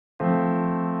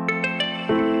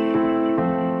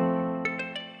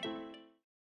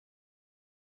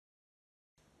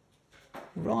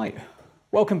Right,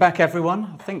 welcome back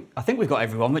everyone. I think we've got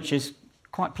everyone, which is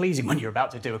quite pleasing when you're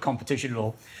about to do a competition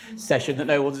law session that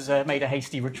no one's made a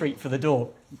hasty retreat for the door.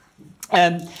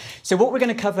 So what we're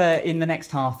going to cover in the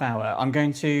next half hour, I'm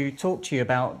going to talk to you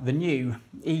about the new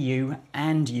EU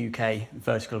and UK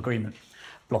vertical agreement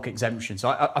block exemption.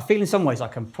 So I feel in some ways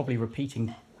like I'm probably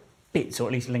repeating bits, or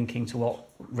at least linking to what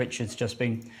Richard's just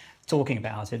been talking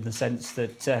about, in the sense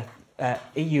that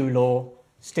EU law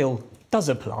still does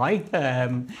apply.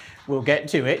 We'll get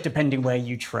to it depending where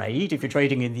you trade. If you're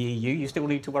trading in the EU, you still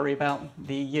need to worry about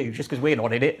the EU. Just because we're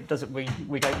not in it doesn't mean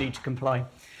we don't need to comply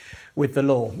with the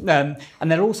law.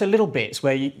 And there are also little bits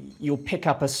where you'll pick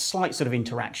up a slight sort of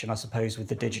interaction, I suppose, with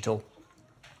the digital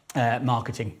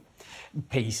marketing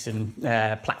piece and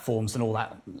platforms and all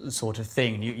that sort of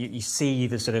thing. You see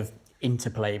the sort of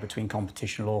interplay between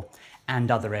competition law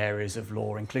and other areas of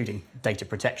law, including data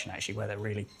protection, actually, where they're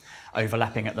really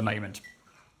overlapping at the moment.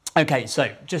 Okay,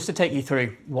 so just to take you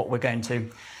through what we're going to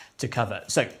cover.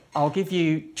 So I'll give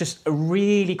you just a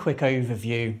really quick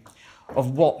overview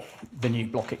of what the new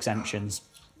block exemptions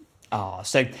are.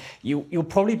 So you'll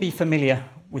probably be familiar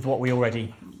with what we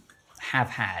already have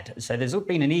had. So there's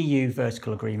been an EU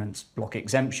vertical agreements block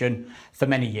exemption for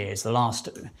many years. The last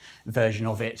version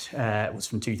of it was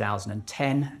from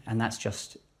 2010, and that's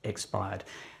just expired.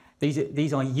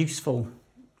 These are useful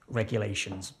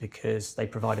regulations because they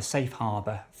provide a safe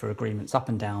harbour for agreements up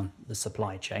and down the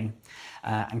supply chain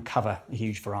and cover a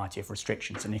huge variety of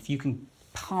restrictions. And if you can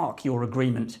park your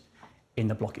agreement in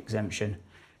the block exemption,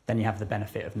 then you have the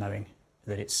benefit of knowing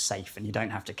that it's safe and you don't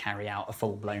have to carry out a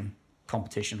full-blown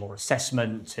competition law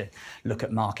assessment to look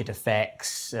at market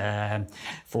effects,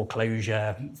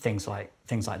 foreclosure, things like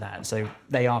that. So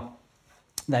they are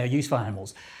useful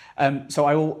animals. So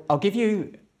I'll give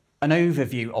you an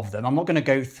overview of them. I'm not going to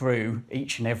go through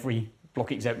each and every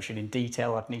block exemption in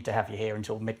detail. I'd need to have you here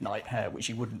until midnight, which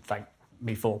you wouldn't thank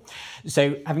me for.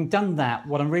 So having done that,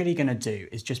 what I'm really going to do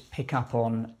is just pick up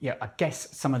on, I guess,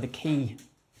 some of the key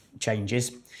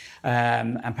changes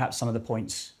and perhaps some of the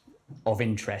points of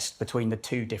interest between the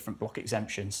two different block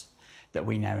exemptions that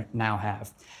we now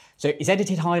have. So it's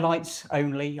edited highlights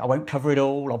only. I won't cover it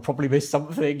all. I'll probably miss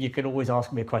something. You can always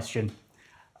ask me a question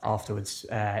afterwards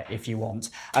if you want.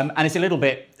 And it's a bit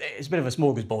of a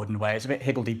smorgasbord in a way. It's a bit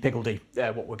higgledy-piggledy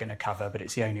what we're going to cover, but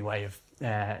it's the only way of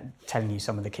telling you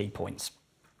some of the key points.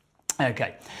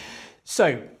 Okay,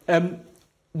 so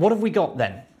what have we got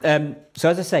then? So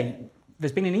as I say,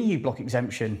 there's been an EU block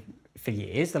exemption for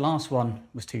years. The last one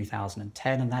was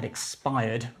 2010, and that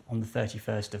expired on the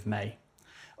 31st of May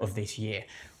of this year.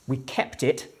 We kept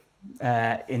it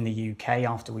in the UK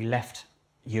after we left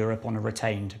Europe on a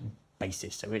retained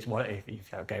basis. So it's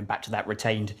if you're going back to that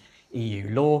retained EU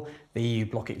law, the EU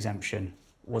block exemption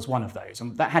was one of those.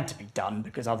 And that had to be done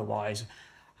because otherwise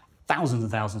thousands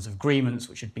and thousands of agreements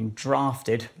which had been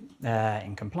drafted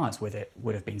in compliance with it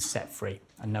would have been set free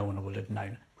and no one would have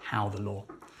known how the law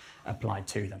applied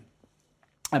to them.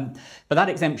 But that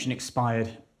exemption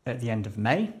expired at the end of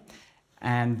May,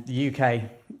 and the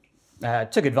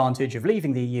UK took advantage of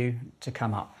leaving the EU to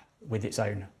come up with its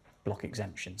own block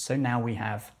exemption. So now we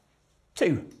have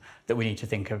two that we need to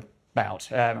think about,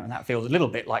 and that feels a little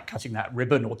bit like cutting that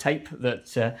ribbon or tape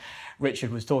that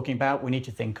Richard was talking about. We need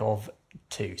to think of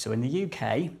two. So in the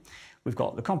UK, we've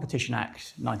got the Competition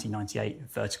Act 1998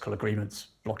 Vertical Agreements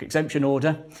Block Exemption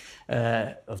Order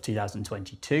of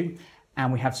 2022,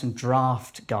 and we have some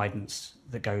draft guidance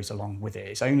that goes along with it.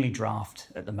 It's only draft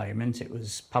at the moment. It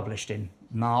was published in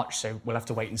March, so we'll have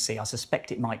to wait and see. I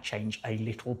suspect it might change a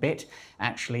little bit,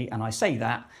 actually, and I say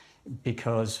that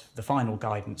because the final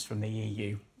guidance from the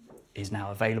EU is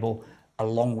now available,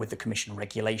 along with the Commission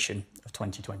regulation of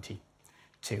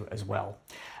 2022 as well.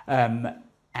 And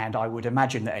I would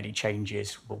imagine that any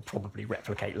changes will probably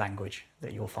replicate language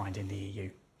that you'll find in the EU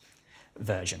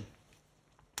version.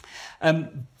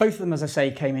 Both of them, as I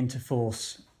say, came into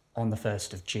force on the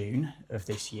 1st of June of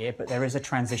this year, but there is a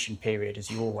transition period,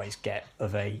 as you always get,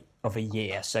 of a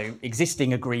year. So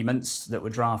existing agreements that were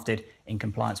drafted in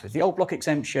compliance with the old block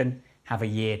exemption have a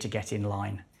year to get in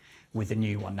line with the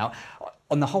new one. Now,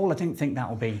 on the whole, I don't think that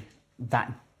will be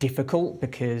that difficult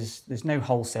because there's no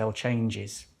wholesale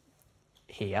changes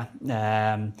here.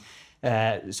 So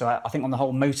I think on the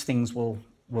whole, most things will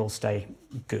stay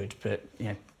good, but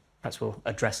perhaps we'll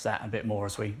address that a bit more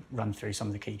as we run through some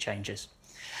of the key changes.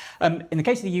 In the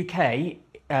case of the UK,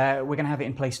 we're going to have it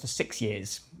in place for 6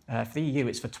 years. For the EU,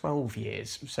 it's for 12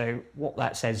 years. So what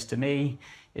that says to me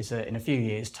is that in a few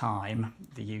years' time,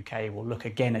 the UK will look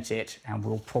again at it and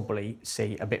we'll probably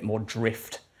see a bit more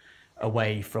drift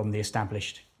away from the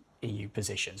established EU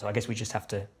position. So I guess we just have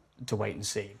to to wait and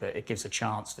see, but it gives a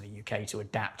chance for the UK to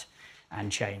adapt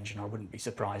and change, and I wouldn't be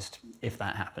surprised if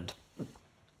that happened.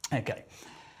 Okay.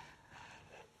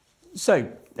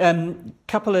 So,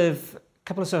 couple of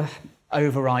sort of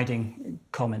overriding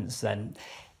comments then.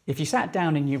 If you sat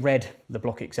down and you read the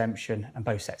block exemption and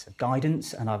both sets of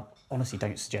guidance, and I honestly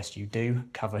don't suggest you do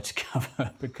cover to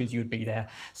cover because you'd be there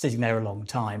sitting there a long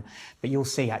time, but you'll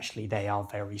see actually they are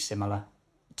very similar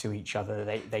to each other.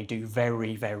 They do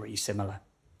very, very similar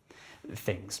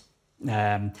things.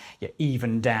 Yeah,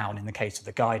 even down in the case of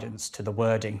the guidance to the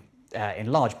wording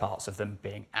in large parts of them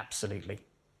being absolutely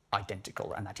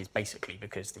identical, and that is basically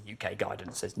because the UK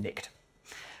guidance has nicked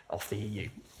off the EU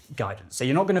guidance. So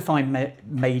you're not going to find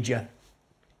major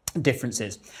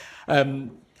differences.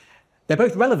 They're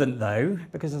both relevant though,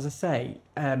 because as I say,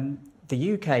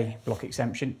 the UK block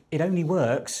exemption, it only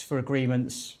works for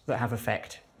agreements that have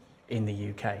effect in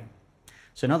the UK.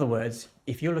 So in other words,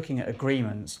 if you're looking at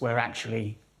agreements where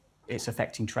actually it's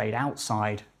affecting trade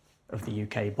outside of the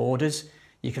UK borders,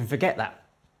 you can forget that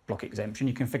block exemption,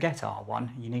 you can forget R1,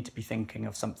 you need to be thinking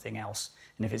of something else.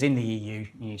 And if it's in the EU,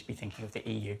 you need to be thinking of the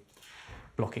EU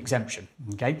block exemption,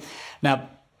 okay? Now,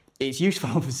 it's useful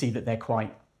obviously that they're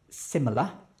quite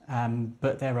similar,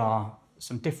 but there are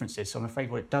some differences. So I'm afraid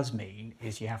what it does mean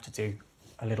is you have to do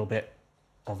a little bit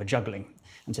of a juggling.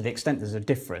 And to the extent there's a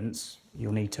difference,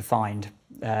 you'll need to find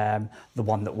the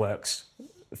one that works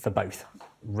for both,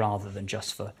 rather than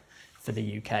just for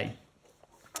the UK.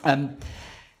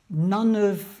 None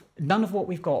of what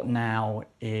we've got now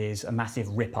is a massive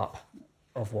rip-up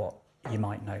of what you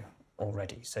might know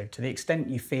already. So to the extent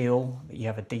you feel that you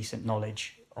have a decent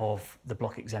knowledge of the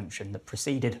block exemption that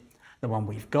preceded the one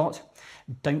we've got,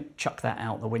 don't chuck that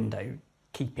out the window.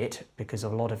 Keep it, because a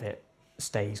lot of it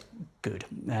stays good.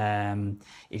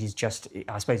 It is just,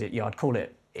 I suppose, I'd call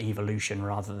it evolution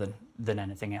rather than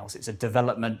anything else. It's a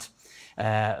development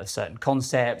of certain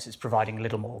concepts. It's providing a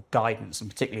little more guidance, and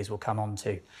particularly as we'll come on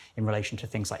to in relation to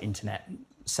things like internet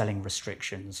selling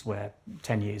restrictions, where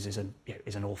 10 years is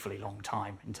an awfully long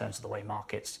time in terms of the way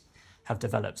markets have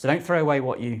developed. So don't throw away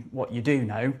what you do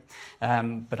know,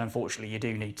 but unfortunately you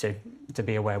do need to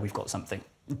be aware we've got something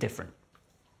different.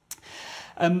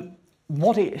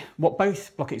 What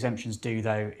both block exemptions do,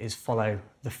 though, is follow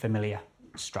the familiar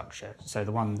structure. So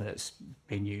the one that's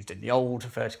been used in the old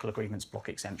vertical agreements block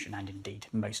exemption, and indeed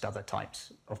most other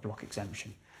types of block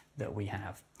exemption that we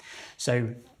have.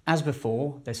 So as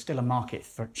before, there's still a market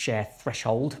share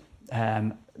threshold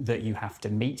that you have to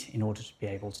meet in order to be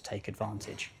able to take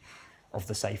advantage of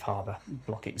the safe harbour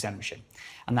block exemption,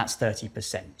 and that's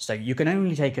 30%. So you can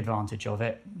only take advantage of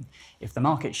it if the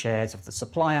market shares of the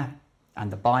supplier and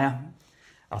the buyer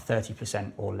are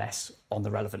 30% or less on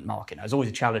the relevant market. Now, there's always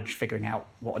a challenge figuring out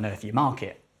what on earth your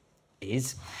market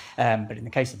is, but in the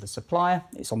case of the supplier,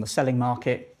 it's on the selling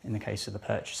market. In the case of the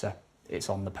purchaser, it's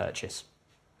on the purchase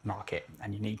market,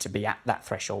 and you need to be at that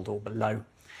threshold or below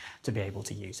to be able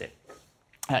to use it.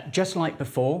 Just like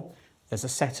before, there's a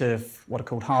set of what are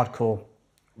called hardcore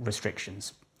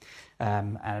restrictions.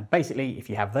 And basically, if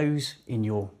you have those in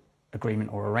your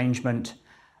agreement or arrangement,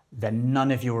 then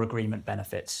none of your agreement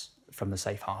benefits from the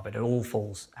safe harbour. It all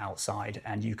falls outside,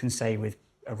 and you can say with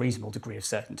a reasonable degree of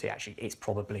certainty, actually, it's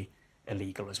probably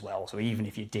illegal as well. So even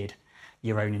if you did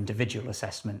your own individual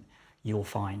assessment, you'll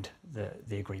find that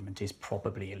the agreement is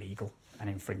probably illegal and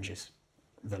infringes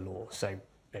the law. So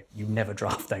you never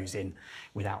draft those in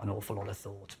without an awful lot of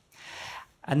thought.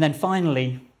 And then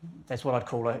finally, there's what I'd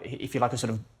call, if you like, a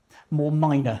sort of more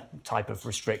minor type of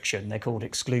restriction. They're called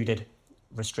excluded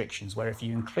restrictions, where if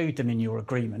you include them in your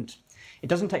agreement, it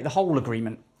doesn't take the whole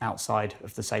agreement outside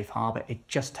of the safe harbour, it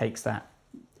just takes that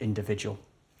individual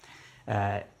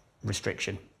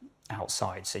restriction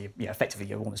outside. So effectively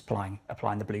you're almost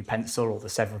applying the blue pencil or the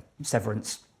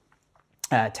severance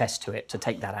test to it to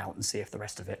take that out and see if the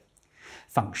rest of it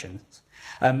functions.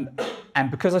 And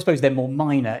because I suppose they're more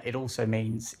minor, it also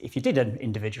means if you did an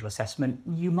individual assessment,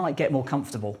 you might get more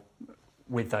comfortable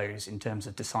with those in terms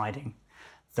of deciding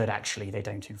that actually they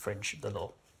don't infringe the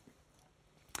law.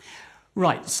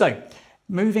 Right, so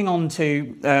moving on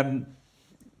to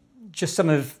just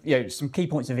some key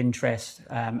points of interest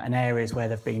and areas where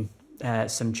there have been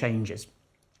some changes.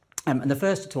 And the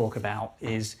first to talk about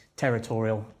is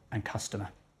territorial and customer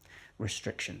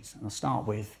restrictions. And I'll start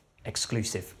with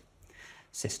exclusive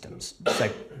systems. So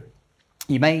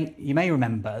you may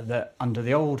remember that under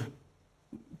the old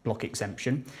block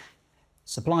exemption,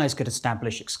 suppliers could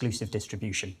establish exclusive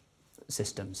distribution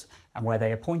systems, and where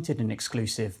they appointed an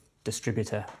exclusive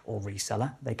distributor or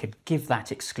reseller, they could give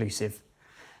that exclusive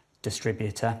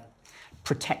distributor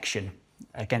protection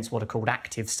against what are called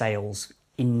active sales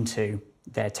into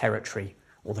their territory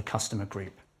or the customer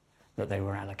group that they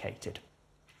were allocated.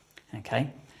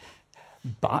 Okay,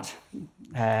 but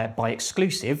by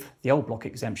exclusive, the old block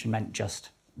exemption meant just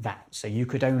that. So you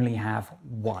could only have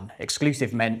one.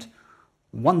 Exclusive meant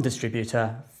one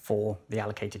distributor for the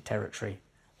allocated territory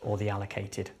or the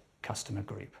allocated customer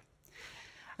group.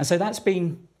 And so that's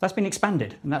been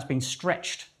expanded and that's been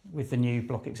stretched with the new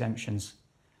block exemptions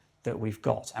that we've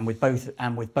got and with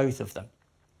both of them.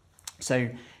 So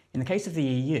in the case of the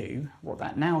EU, what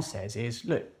that now says is,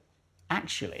 look,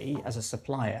 actually as a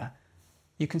supplier,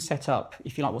 you can set up,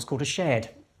 if you like, what's called a shared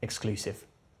exclusive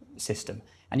system.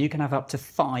 And you can have up to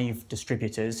 5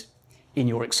 distributors in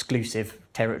your exclusive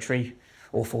territory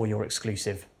or for your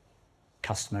exclusive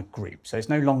customer group. So it's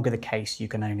no longer the case you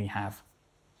can only have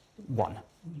one.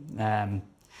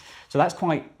 So that's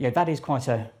that is quite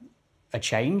a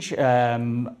change.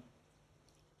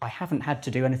 I haven't had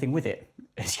to do anything with it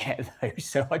as yet, though.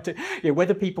 So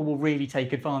whether people will really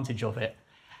take advantage of it,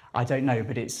 I don't know,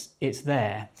 but it's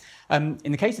there. In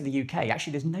the case of the UK,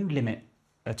 actually, there's no limit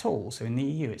at all. So in the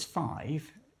EU, it's 5.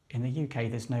 In the UK,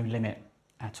 there's no limit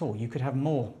at all. You could have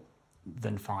more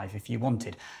than 5 if you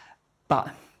wanted, but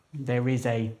there is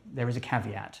a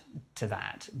caveat to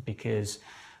that, because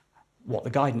what the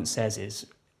guidance says is,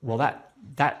 well,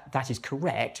 that is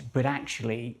correct, but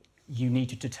actually you need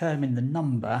to determine the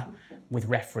number with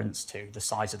reference to the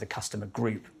size of the customer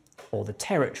group or the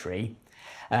territory,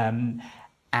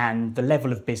 and the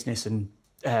level of business and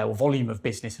or volume of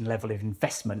business and level of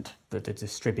investment that the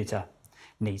distributor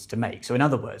needs to make. So in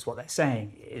other words, what they're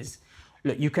saying is,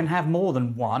 look, you can have more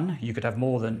than 1, you could have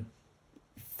more than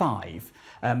 5,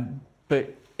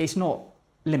 but it's not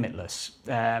limitless,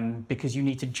 because you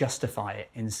need to justify it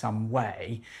in some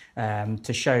way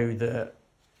to show that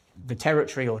the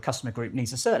territory or the customer group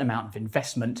needs a certain amount of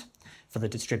investment for the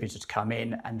distributor to come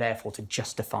in, and therefore to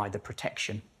justify the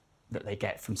protection that they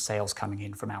get from sales coming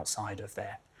in from outside of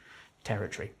their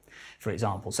territory, for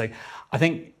example. So I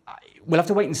think we'll have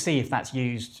to wait and see if that's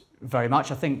used very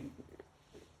much. I think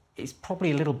it's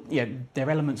probably a little, there are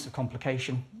elements of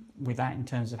complication with that in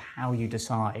terms of how you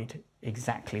decide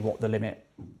exactly what the limit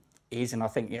is. And I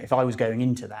think if I was going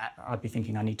into that, I'd be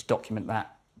thinking I need to document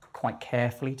that quite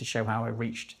carefully to show how I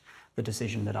reached the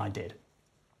decision that I did.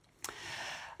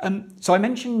 So I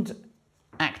mentioned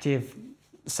active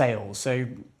sales. So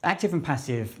active and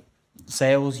passive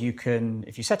sales, you can,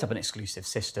 if you set up an exclusive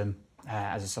system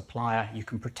as a supplier, you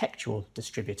can protect your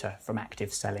distributor from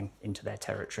active selling into their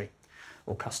territory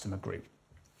or customer group.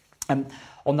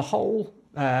 On the whole,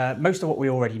 most of what we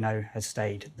already know has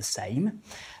stayed the same.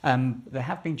 There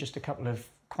have been just a couple of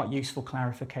quite useful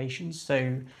clarifications.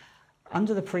 So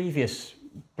under the previous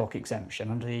block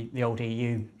exemption, under the old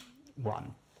EU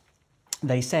one,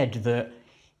 they said that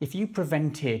if you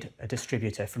prevented a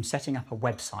distributor from setting up a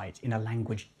website in a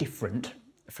language different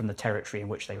from the territory in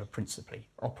which they were principally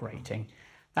operating,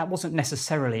 that wasn't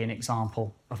necessarily an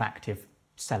example of active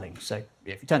selling. So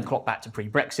if you turn the clock back to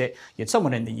pre-Brexit, you had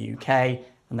someone in the UK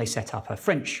and they set up a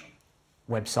French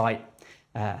website,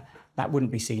 that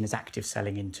wouldn't be seen as active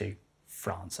selling into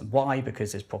France. And why?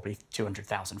 Because there's probably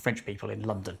 200,000 French people in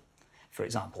London, for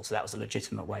example. So that was a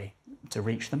legitimate way to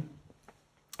reach them.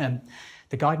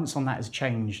 The guidance on that has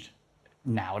changed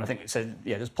now, and I think so.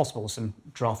 Yeah, there's possible some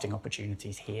drafting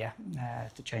opportunities here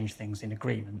to change things in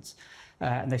agreements.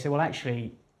 And they say, well,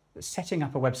 actually, setting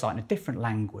up a website in a different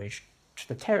language to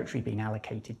the territory being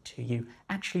allocated to you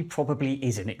actually probably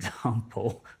is an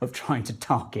example of trying to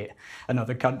target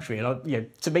another country. And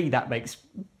to me, that makes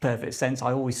perfect sense.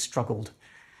 I always struggled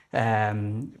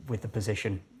with the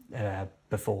position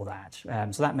before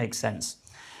that, so that makes sense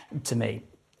to me.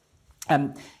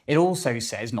 It also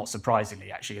says, not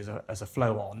surprisingly actually as a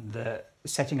flow-on, that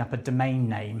setting up a domain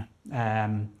name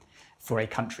for a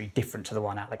country different to the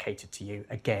one allocated to you,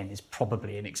 again, is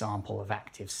probably an example of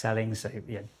active selling, so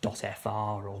 .fr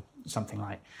or something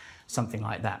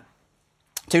like that.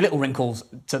 Two little wrinkles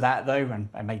to that though,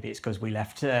 and maybe it's because we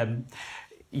left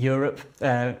Europe.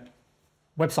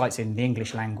 Websites in the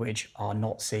English language are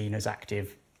not seen as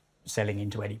active selling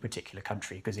into any particular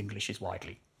country because English is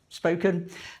widely spoken,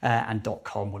 and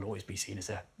 .com will always be seen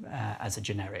as a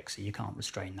generic, so you can't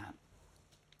restrain that.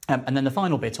 And then the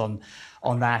final bit on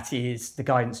that is the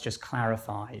guidance just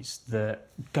clarifies that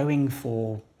going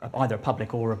for either a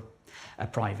public or a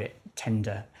private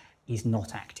tender is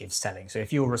not active selling. So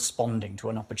if you're responding to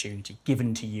an opportunity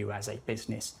given to you as a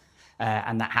business,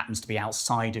 and that happens to be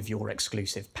outside of your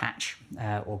exclusive patch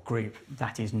or group,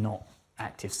 that is not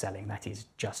active selling. That is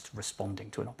just responding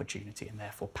to an opportunity and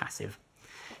therefore passive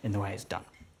in the way it's done.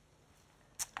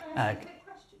 Quick question.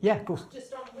 Yeah, of course.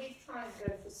 Just on, we try and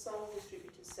go for sole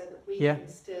distributors so that we Yeah. can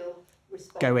still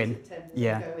respond Go in. to tenders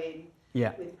Yeah. and go in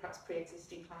Yeah. with perhaps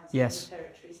pre-existing clients Yes. in other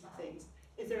territories and things.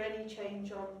 Is there any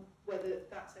change on whether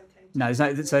that's okay? No,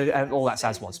 so all that's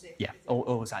as was. Yeah,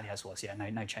 all exactly as was. Yeah,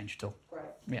 no change at all. Great.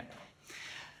 Yeah.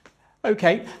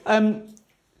 Okay.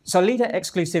 So I'll leave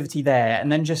exclusivity there,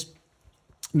 and then just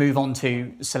move on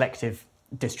to selective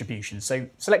distribution. So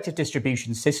selective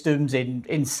distribution systems,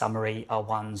 in summary, are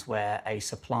ones where a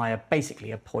supplier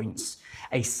basically appoints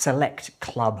a select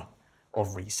club of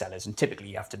resellers, and typically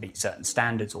you have to meet certain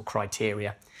standards or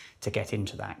criteria to get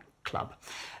into that club.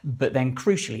 But then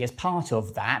crucially, as part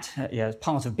of that, as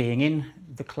part of being in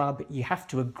the club, you have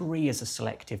to agree as a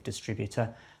selective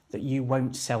distributor that you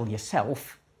won't sell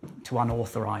yourself to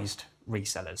unauthorized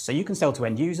resellers. So you can sell to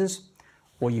end users,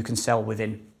 or you can sell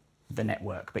within the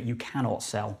network, but you cannot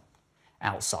sell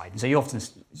outside. And so you often,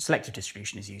 selective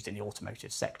distribution is used in the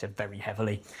automotive sector very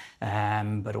heavily,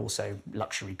 but also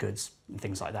luxury goods and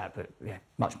things like that, but yeah,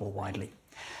 much more widely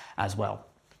as well.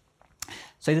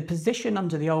 So the position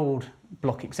under the old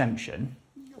block exemption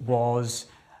was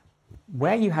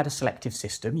where you had a selective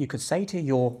system, you could say to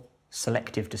your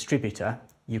selective distributor,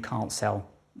 you can't sell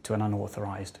to an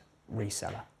unauthorized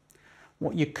reseller.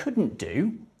 What you couldn't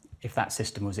do, if that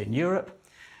system was in Europe,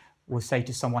 was say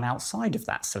to someone outside of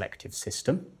that selective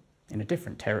system in a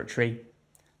different territory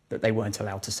that they weren't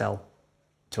allowed to sell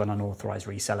to an unauthorized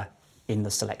reseller in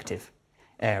the selective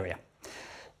area.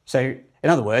 So in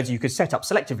other words, you could set up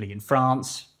selectively in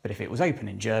France, but if it was open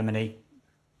in Germany,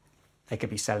 they could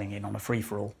be selling in on a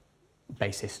free-for-all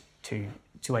basis to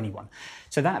anyone.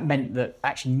 So that meant that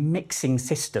actually mixing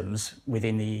systems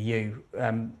within the EU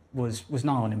was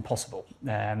nigh on impossible.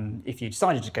 If you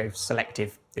decided to go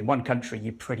selective in one country,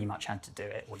 you pretty much had to do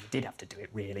it, or you did have to do it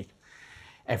really,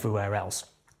 everywhere else.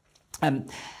 And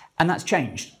that's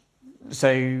changed.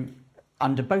 So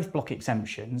under both block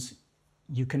exemptions,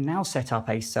 you can now set up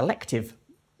a selective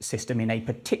system in a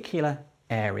particular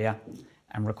area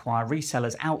and require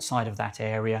resellers outside of that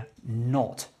area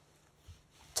not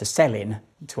to sell in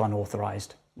to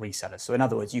unauthorized resellers. So in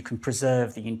other words, you can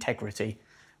preserve the integrity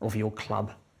of your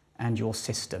club and your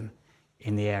system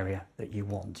in the area that you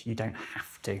want. You don't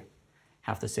have to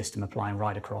have the system applying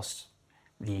right across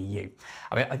the EU.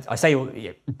 I mean, I say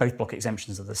both block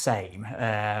exemptions are the same.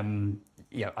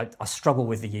 I struggle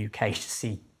with the UK to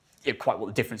see quite what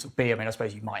the difference would be. I mean, I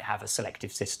suppose you might have a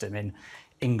selective system in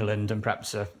England and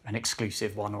perhaps an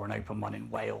exclusive one or an open one in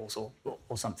Wales or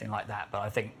something like that. But I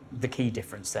think the key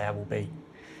difference there will be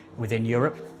within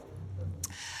Europe.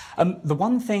 The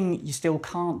one thing you still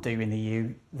can't do in the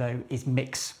EU, though, is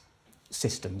mix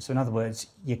systems. So in other words,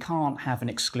 you can't have an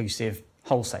exclusive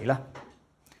wholesaler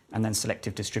and then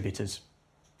selective distributors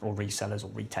or resellers or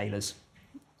retailers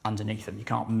underneath them. You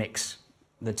can't mix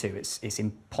the two. It's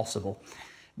impossible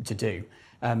to do.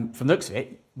 From the looks of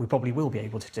it, we probably will be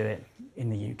able to do it in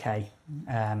the UK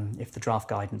if the draft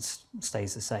guidance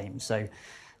stays the same. So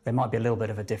there might be a little bit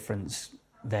of a difference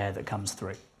there that comes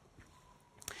through.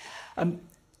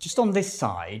 Just on this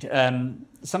side,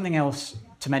 something else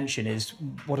to mention is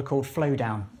what are called flow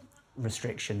down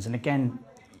restrictions. And again,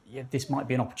 this might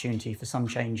be an opportunity for some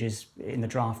changes in the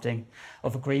drafting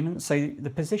of agreements. So the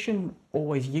position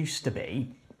always used to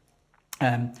be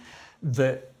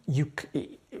that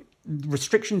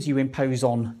restrictions you impose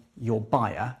on your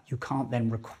buyer, you can't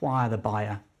then require the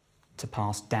buyer to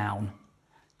pass down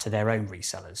to their own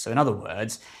resellers. So in other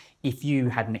words, if you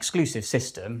had an exclusive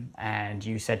system and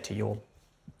you said to your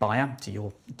buyer, to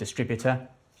your distributor,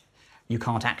 you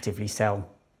can't actively sell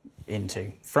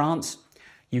into France,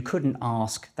 you couldn't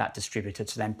ask that distributor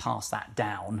to then pass that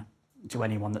down to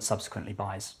anyone that subsequently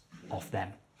buys off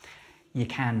them. You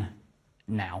can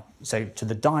now. So to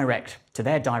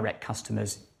their direct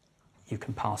customers, you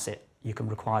can pass it. You can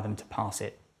require them to pass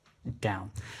it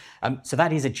down. So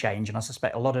that is a change, and I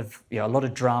suspect a lot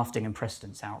of drafting and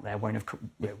precedents out there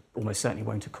almost certainly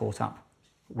won't have caught up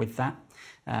with that.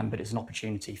 But it's an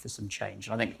opportunity for some change,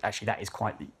 and I think actually that is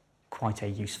quite a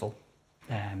useful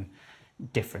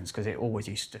difference, because it always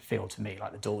used to feel to me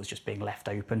like the door was just being left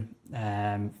open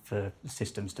for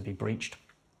systems to be breached.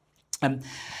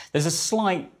 There's a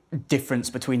slight difference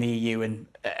between the EU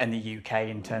and the UK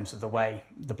in terms of the way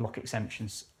the block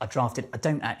exemptions are drafted. I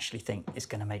don't actually think it's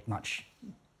going to make much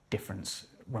difference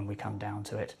when we come down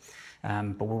to it,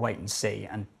 but we'll wait and see,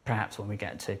 and perhaps when we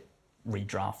get to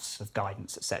redrafts of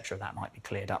guidance, etc., that might be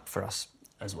cleared up for us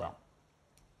as well.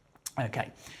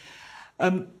 Okay.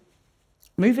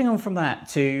 Moving on from that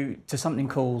to something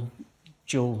called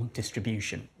dual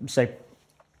distribution. So,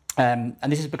 and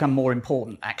this has become more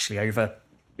important actually over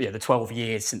the 12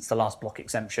 years since the last block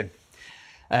exemption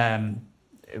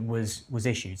was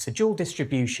issued. So dual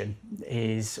distribution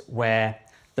is where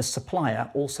the supplier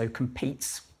also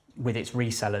competes with its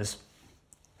resellers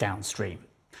downstream.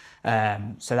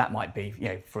 So that might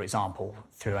be, for example,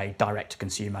 through a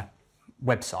direct-to-consumer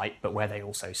website, but where they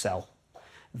also sell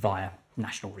via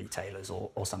national retailers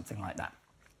or something like that.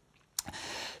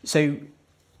 So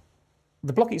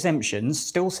the block exemptions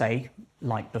still say,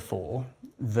 like before,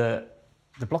 that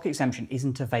the block exemption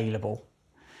isn't available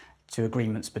to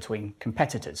agreements between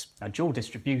competitors. Now, dual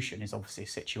distribution is obviously a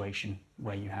situation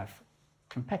where you have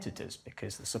competitors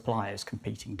because the supplier is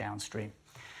competing downstream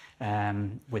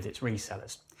with its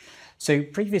resellers. So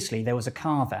previously there was a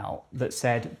carve-out that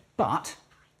said, but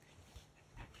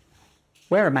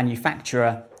where a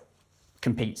manufacturer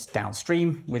competes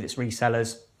downstream with its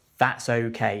resellers, that's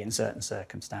okay in certain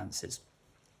circumstances.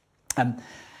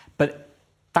 But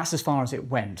that's as far as it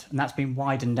went, and that's been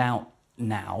widened out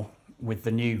now with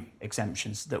the new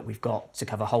exemptions that we've got to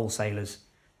cover wholesalers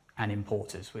and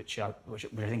importers, which I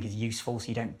think is useful, so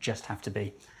you don't just have to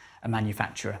be a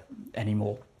manufacturer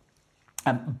anymore.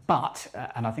 But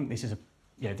I think this is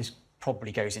this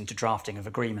probably goes into drafting of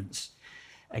agreements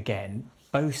again.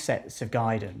 Both sets of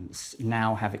guidance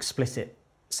now have explicit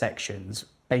sections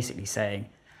basically saying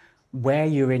where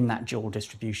you're in that dual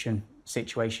distribution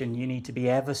situation, you need to be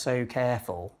ever so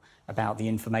careful about the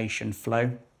information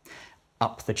flow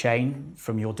up the chain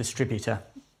from your distributor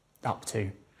up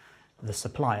to the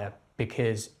supplier,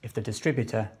 because if the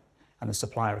distributor and the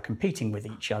supplier are competing with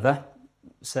each other,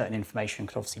 certain information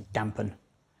could obviously dampen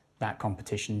that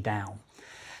competition down.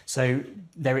 So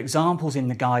there are examples in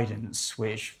the guidance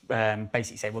which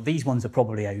basically say, well, these ones are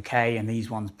probably okay and these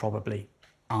ones probably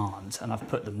aren't, and I've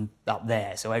put them up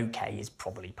there. So okay is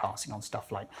probably passing on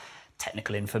stuff like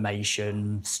technical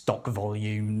information, stock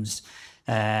volumes,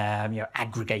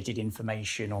 aggregated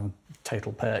information on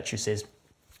total purchases,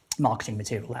 marketing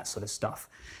material, that sort of stuff.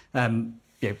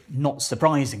 Not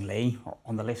surprisingly,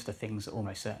 on the list of things that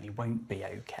almost certainly won't be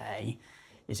okay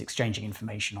is exchanging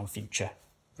information on future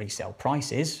resale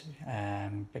prices,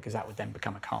 because that would then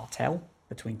become a cartel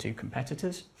between two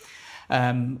competitors,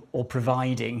 or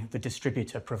the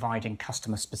distributor providing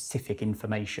customer-specific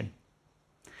information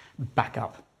back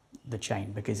up the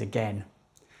chain, because again,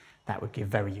 that would give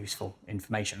very useful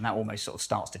information. That almost sort of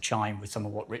starts to chime with some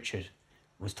of what Richard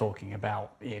was talking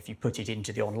about. If you put it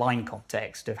into the online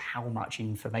context of how much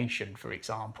information, for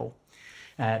example,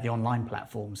 the online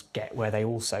platforms get, where they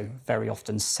also very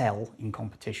often sell in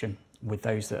competition with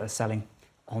those that are selling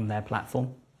on their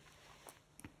platform.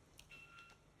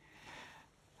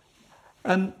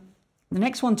 The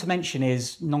next one to mention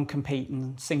is non-compete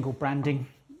and single branding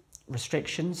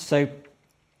restrictions. So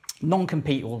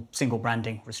non-compete or single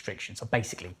branding restrictions are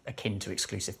basically akin to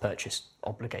exclusive purchase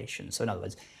obligations. So in other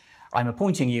words, I'm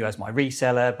appointing you as my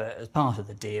reseller, but as part of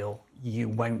the deal, you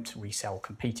won't resell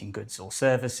competing goods or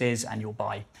services, and you'll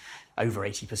buy over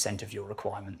 80% of your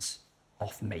requirements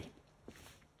off me.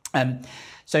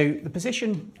 So the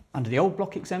position under the old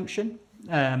block exemption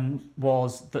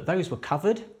was that those were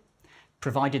covered,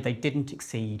 provided they didn't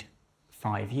exceed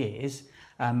 5 years,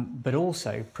 but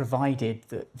also provided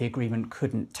that the agreement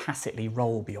couldn't tacitly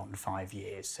roll beyond 5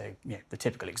 years. So the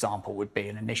typical example would be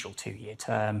an initial 2-year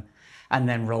term and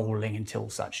then rolling until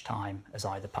such time as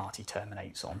either party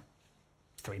terminates on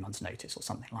 3 months' notice or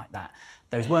something like that.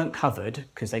 Those weren't covered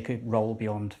because they could roll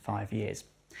beyond 5 years.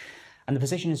 And the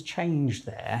position has changed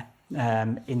there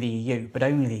in the EU, but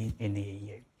only in the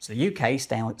EU. So the UK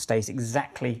stays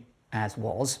exactly as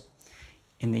was.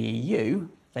 In the EU,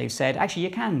 they've said, actually,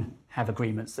 you can have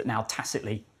agreements that now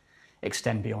tacitly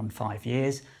extend beyond 5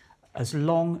 years, as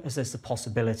long as there's the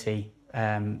possibility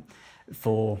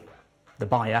for the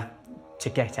buyer to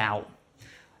get out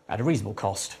at a reasonable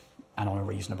cost and on a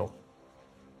reasonable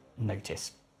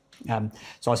notice.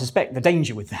 So I suspect the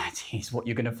danger with that is what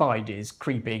you're going to find is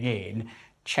creeping in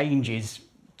changes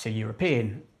to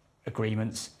European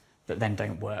agreements that then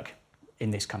don't work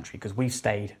in this country, because we've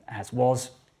stayed as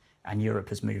was and Europe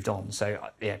has moved on. So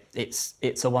yeah,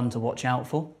 it's a one to watch out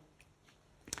for.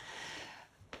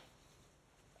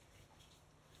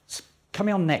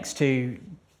 Coming on next to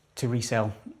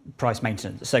resale price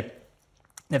maintenance. So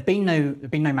there've been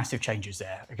no massive changes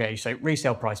there. Okay, so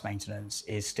resale price maintenance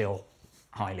is still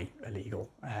highly illegal,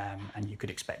 and you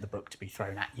could expect the book to be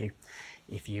thrown at you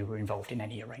if you were involved in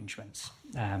any arrangements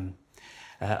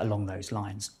along those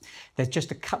lines. There's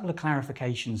just a couple of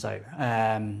clarifications though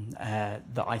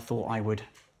that I thought I would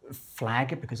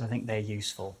flag because I think they're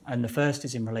useful. And the first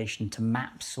is in relation to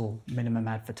MAPs, or minimum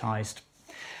advertised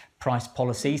price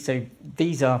policy. So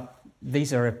these are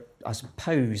I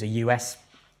suppose a US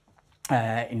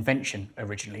invention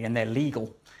originally, and they're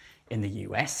legal in the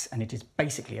US, and it is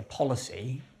basically a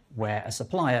policy where a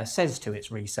supplier says to its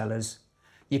resellers,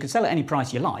 you can sell at any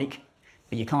price you like,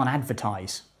 but you can't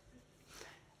advertise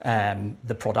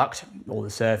the product or the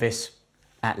service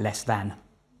at less than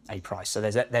a price. So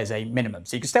there's a minimum.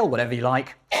 So you can sell whatever you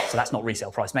like, so that's not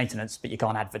resale price maintenance, but you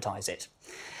can't advertise it.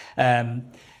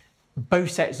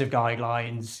 Both sets of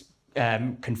guidelines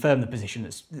confirm the position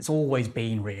that's always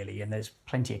been, really, and there's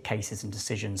plenty of cases and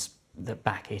decisions that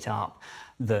back it up,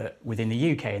 that within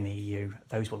the UK and the EU,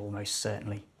 those will almost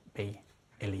certainly be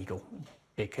illegal,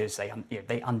 because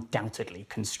they undoubtedly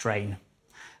constrain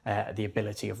the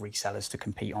ability of resellers to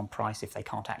compete on price if they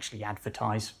can't actually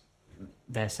advertise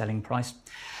their selling price.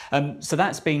 So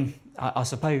that's been, I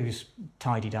suppose,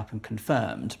 tidied up and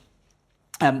confirmed.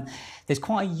 There's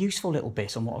quite a useful little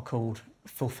bit on what are called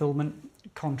fulfillment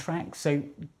contracts. So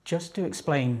just to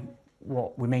explain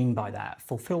what we mean by that,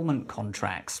 fulfillment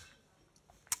contracts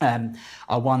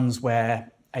are ones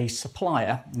where a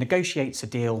supplier negotiates a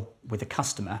deal with a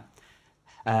customer,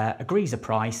 agrees a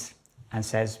price and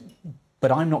says,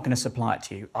 but I'm not going to supply it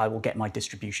to you, I will get my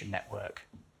distribution network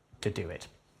to do it.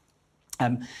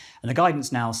 And the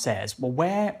guidance now says, well,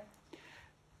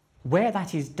 where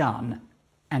that is done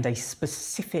and a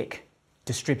specific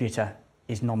distributor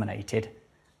is nominated,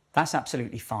 that's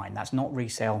absolutely fine. That's not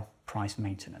resale price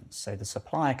maintenance. So the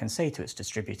supplier can say to its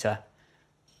distributor,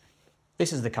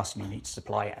 this is the customer you need to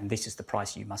supply, and this is the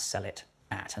price you must sell it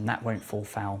at, and that won't fall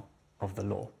foul of the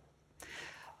law.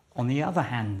 On the other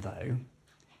hand, though,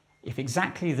 if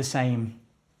exactly the same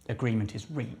agreement is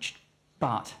reached,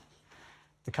 but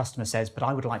the customer says, but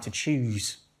I would like to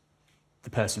choose the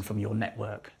person from your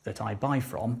network that I buy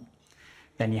from,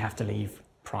 then you have to leave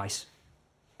price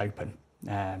open.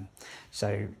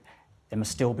 So there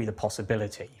must still be the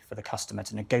possibility for the customer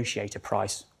to negotiate a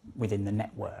price within the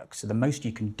network. So the most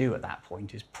you can do at that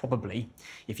point is probably,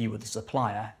 if you were the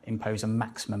supplier, impose a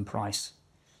maximum price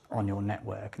on your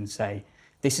network and say,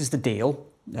 this is the deal,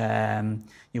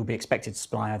 you'll be expected to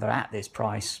supply either at this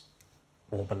price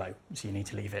or below, so you need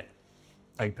to leave it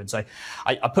open. So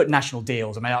I put national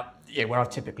deals. I mean, where I've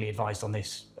typically advised on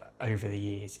this over the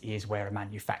years is where a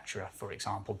manufacturer, for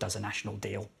example, does a national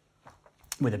deal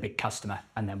with a big customer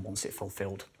and then wants it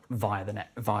fulfilled via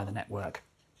the network.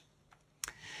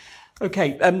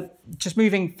 Okay, just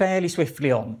moving fairly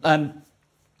swiftly on.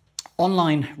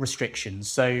 Online restrictions.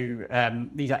 So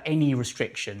these are any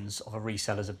restrictions of a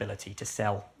reseller's ability to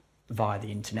sell via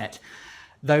the internet.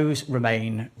 Those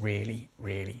remain really,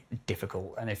 really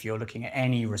difficult. And if you're looking at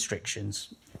any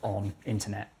restrictions on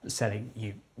internet selling,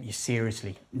 you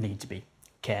seriously need to be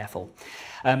careful.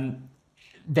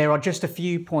 There are just a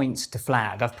few points to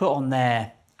flag. I've put on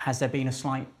there, has there been a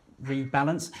slight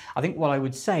rebalance? I think what I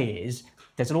would say is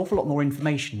there's an awful lot more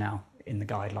information now in the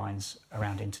guidelines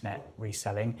around internet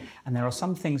reselling, and there are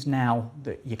some things now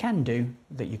that you can do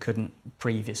that you couldn't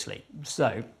previously.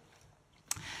 So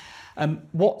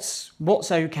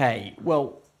what's okay?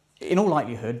 Well, in all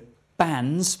likelihood,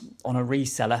 bans on a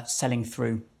reseller selling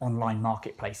through online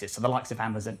marketplaces, so the likes of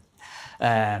Amazon,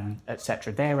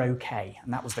 etc., they're okay,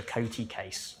 and that was the Coty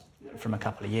case from a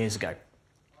couple of years ago.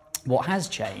 What has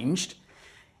changed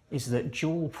is that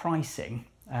dual pricing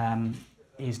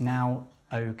is now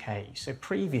okay. So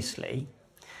previously,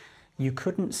 you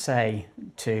couldn't say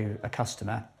to a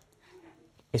customer,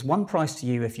 it's one price to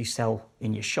you if you sell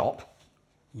in your shop,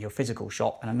 your physical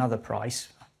shop, and another price,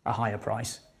 a higher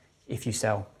price, if you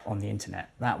sell on the internet.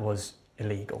 That was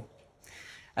illegal.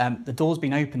 The door's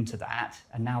been open to that,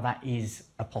 and now that is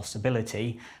a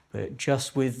possibility, but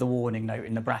just with the warning note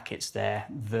in the brackets there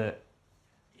that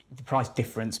the price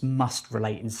difference must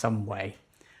relate in some way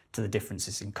to the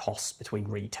differences in costs between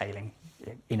retailing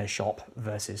in a shop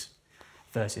versus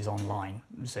online.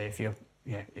 So if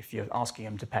you're asking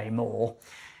them to pay more,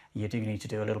 you do need to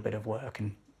do a little bit of work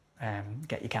and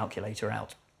get your calculator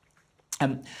out.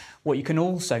 What you can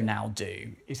also now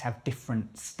do is have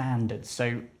different standards.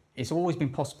 So it's always been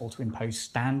possible to impose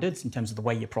standards in terms of the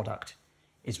way your product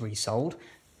is resold,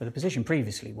 but the position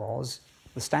previously was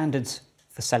the standards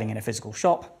for selling in a physical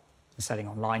shop and selling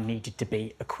online needed to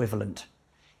be equivalent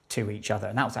to each other,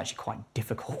 and that was actually quite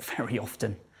difficult very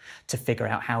often to figure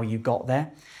out how you got there.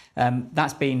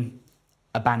 That's been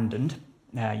abandoned.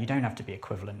 You don't have to be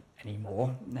equivalent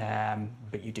anymore,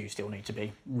 but you do still need to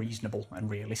be reasonable and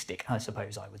realistic, I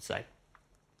suppose I would say.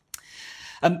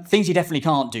 Things you definitely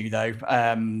can't do, though,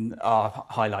 are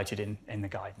highlighted in the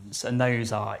guidance, and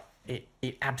those are,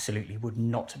 it absolutely would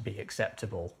not be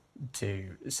acceptable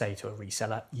to say to a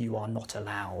reseller, you are not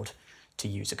allowed to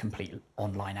use a complete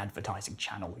online advertising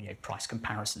channel, price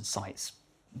comparison sites,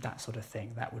 that sort of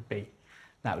thing. That would be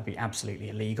That would be absolutely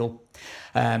illegal.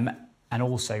 And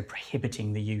also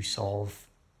prohibiting the use of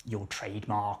your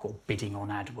trademark or bidding on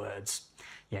AdWords,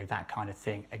 that kind of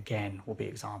thing, again, will be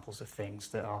examples of things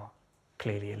that are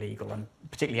clearly illegal. And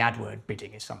particularly AdWord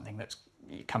bidding is something that's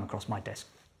come across my desk,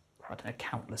 I don't know,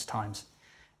 countless times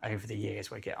over the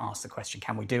years, where you get asked the question,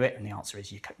 can we do it? And the answer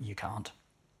is you can't.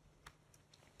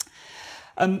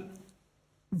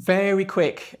 Very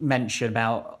quick mention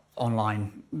about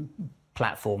online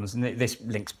platforms, and this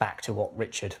links back to what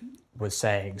Richard was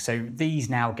saying. So these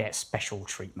now get special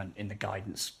treatment in the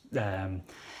guidance and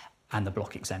the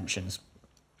block exemptions.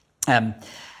 And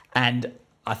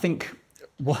I think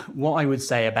what I would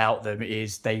say about them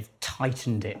is they've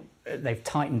tightened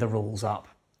the rules up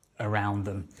around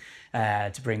them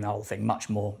to bring the whole thing much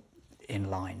more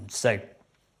in line. So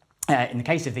in the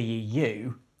case of the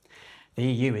EU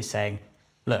is saying,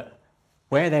 look,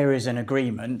 where there is an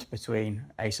agreement between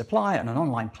a supplier and an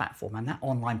online platform, and that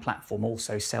online platform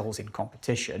also sells in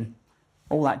competition,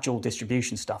 all that dual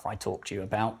distribution stuff I talked to you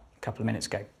about a couple of minutes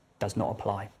ago does not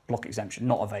apply. Block exemption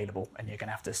not available, and you're going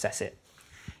to have to assess it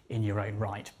in your own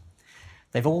right.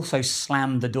 They've also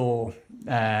slammed the door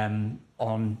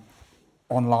on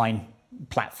online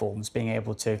platforms being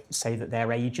able to say that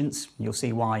they're agents. You'll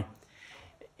see why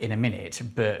in a minute,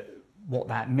 but what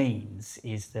that means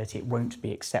is that it won't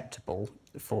be acceptable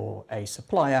for a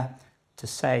supplier to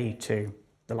say to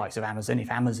the likes of Amazon,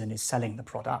 if Amazon is selling the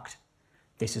product,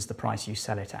 this is the price you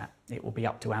sell it at. It will be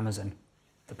up to Amazon,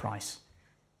 the price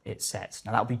it sets.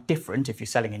 Now, that'll be different if you're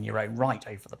selling in your own right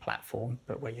over the platform,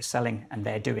 but where you're selling and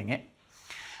they're doing it,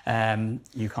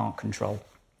 you can't control.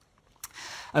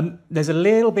 There's a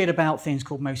little bit about things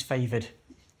called most favoured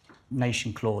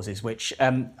nation clauses, which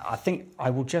I think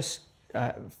I will just,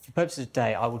 for purposes of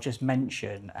today, I will just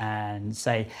mention and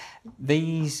say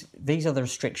these are the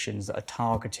restrictions that are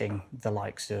targeting the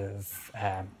likes of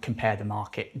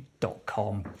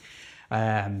comparethemarket.com,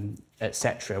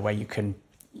 etc., where you can,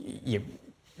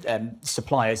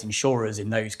 suppliers, insurers in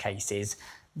those cases,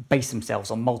 base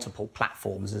themselves on multiple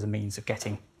platforms as a means of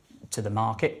getting to the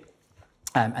market.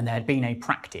 And there had been a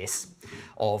practice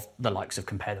of the likes of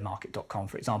comparethemarket.com,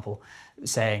 for example,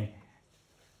 saying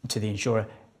to the insurer,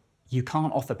 you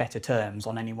can't offer better terms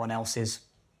on anyone else's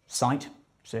site.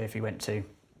 So if you went to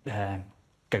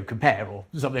Go Compare or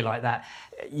something like that,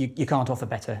 you can't offer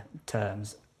better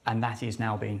terms, and that is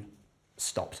now being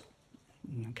stopped.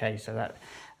 Okay, so that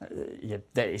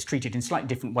is treated in slightly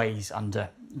different ways under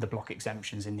the block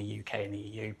exemptions in the UK and the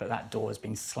EU, but that door has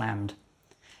been slammed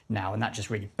now, and that just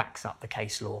really backs up the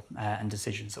case law and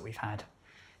decisions that we've had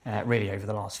really over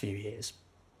the last few years.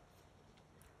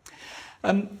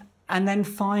 And then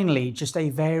finally, just a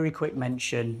very quick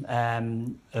mention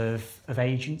of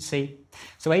agency.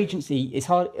 So agency is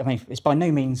hard, I mean, it's by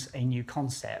no means a new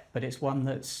concept, but it's one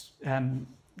that's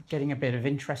getting a bit of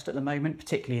interest at the moment,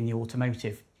 particularly in the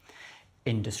automotive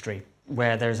industry,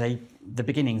 where there's the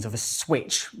beginnings of a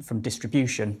switch from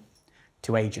distribution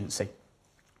to agency.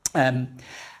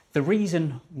 The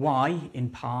reason why, in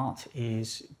part,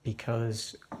 is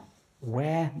because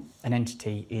where an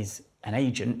entity is an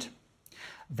agent,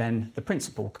 then the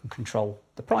principal can control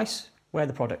the price, where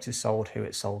the product is sold, who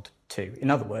it's sold to. In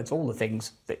other words, all the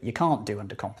things that you can't do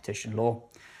under competition law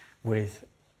with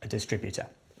a distributor.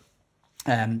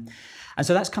 And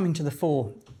so that's coming to the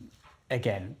fore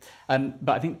again. But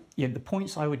I think the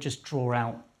points I would just draw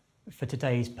out for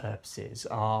today's purposes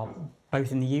are,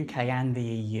 both in the UK and the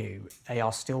EU, they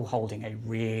are still holding a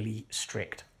really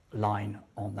strict line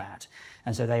on that.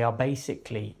 And so they are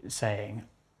basically saying,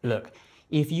 look,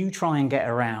 if you try and get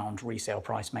around resale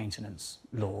price maintenance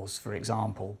laws, for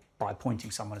example, by appointing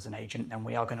someone as an agent, then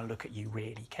we are going to look at you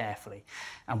really carefully.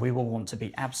 And we will want to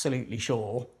be absolutely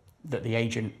sure that the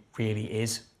agent really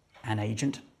is an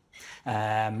agent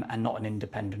and not an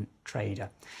independent trader.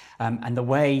 And the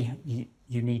way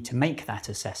you need to make that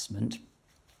assessment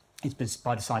is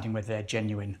by deciding whether they're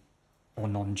genuine or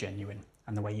non-genuine.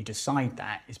 And the way you decide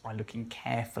that is by looking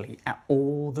carefully at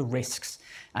all the risks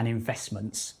and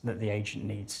investments that the agent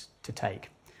needs to take.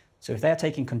 So if they're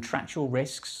taking contractual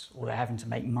risks, or they're having to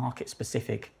make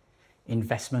market-specific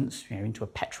investments, into a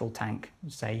petrol tank,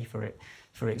 say,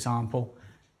 for example,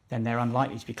 then they're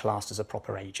unlikely to be classed as a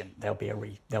proper agent. They'll be a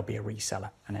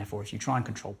reseller, and therefore, if you try and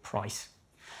control price,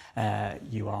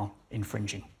 you are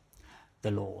infringing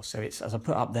the law. So it's, as I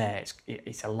put up there,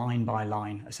 it's a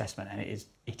line-by-line assessment, and it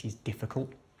is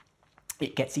difficult.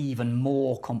 It gets even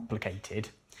more complicated,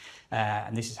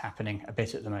 and this is happening a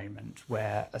bit at the moment,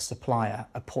 where a supplier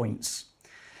appoints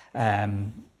a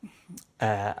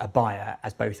buyer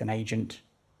as both an agent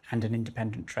and an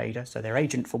independent trader. So they're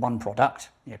agent for one product,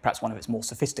 perhaps one of its more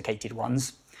sophisticated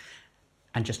ones,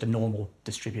 and just a normal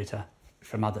distributor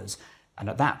from others. And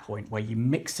at that point, where you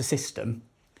mix the system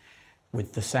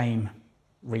with the same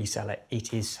reseller,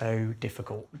 it is so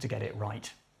difficult to get it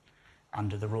right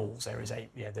under the rules.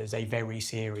 There's a very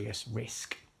serious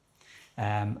risk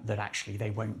that actually they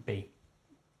won't be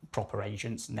proper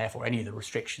agents, and therefore any of the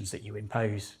restrictions that you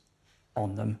impose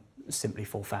on them simply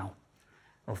fall foul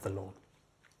of the law.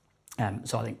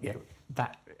 So I think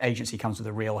that agency comes with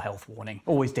a real health warning.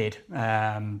 Always did,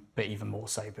 but even more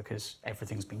so because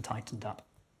everything's been tightened up.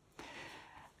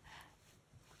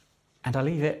 And I'll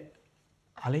leave it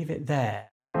there.